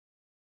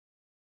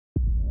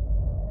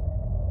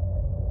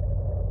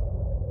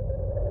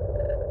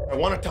I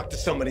want to talk to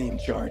somebody in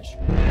charge.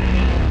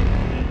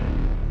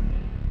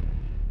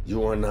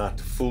 You are not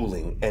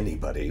fooling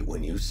anybody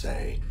when you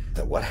say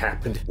that what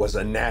happened was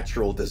a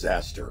natural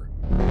disaster.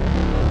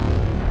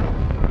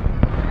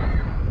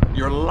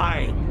 You're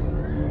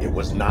lying. It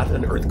was not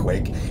an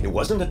earthquake. It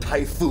wasn't a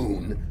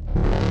typhoon.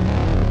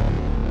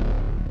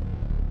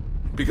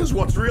 Because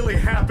what's really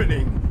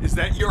happening is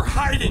that you're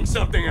hiding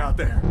something out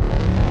there.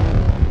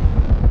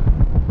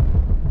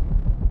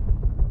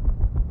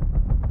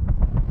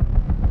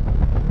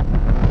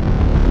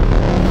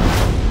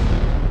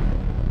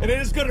 And it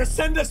is going to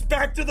send us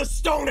back to the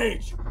Stone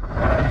Age.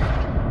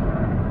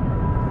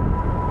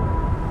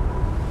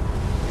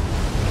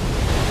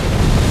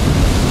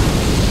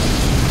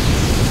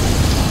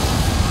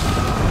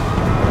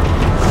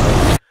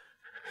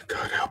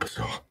 God help us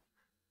all.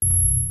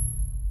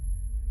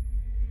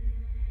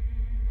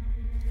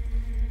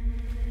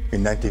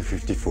 In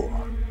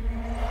 1954,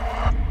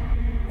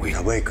 we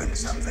awakened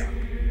something.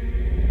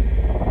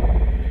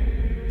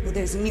 Well,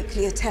 there's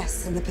nuclear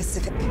tests in the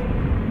Pacific.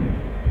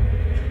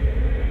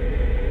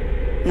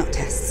 Not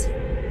tests.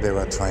 They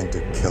were trying to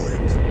kill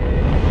it.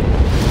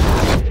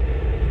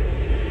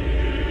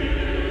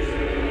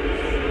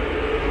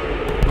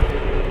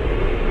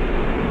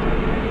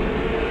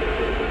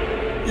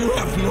 You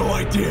have no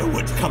idea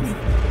what's coming.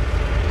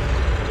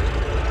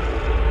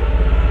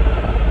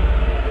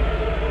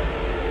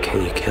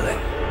 Can you kill it?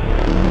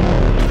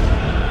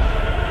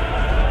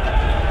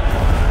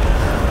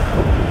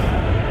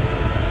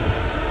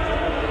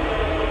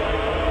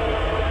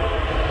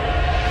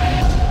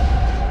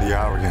 The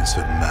arrogance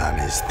of man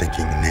is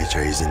thinking nature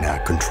is in our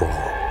control.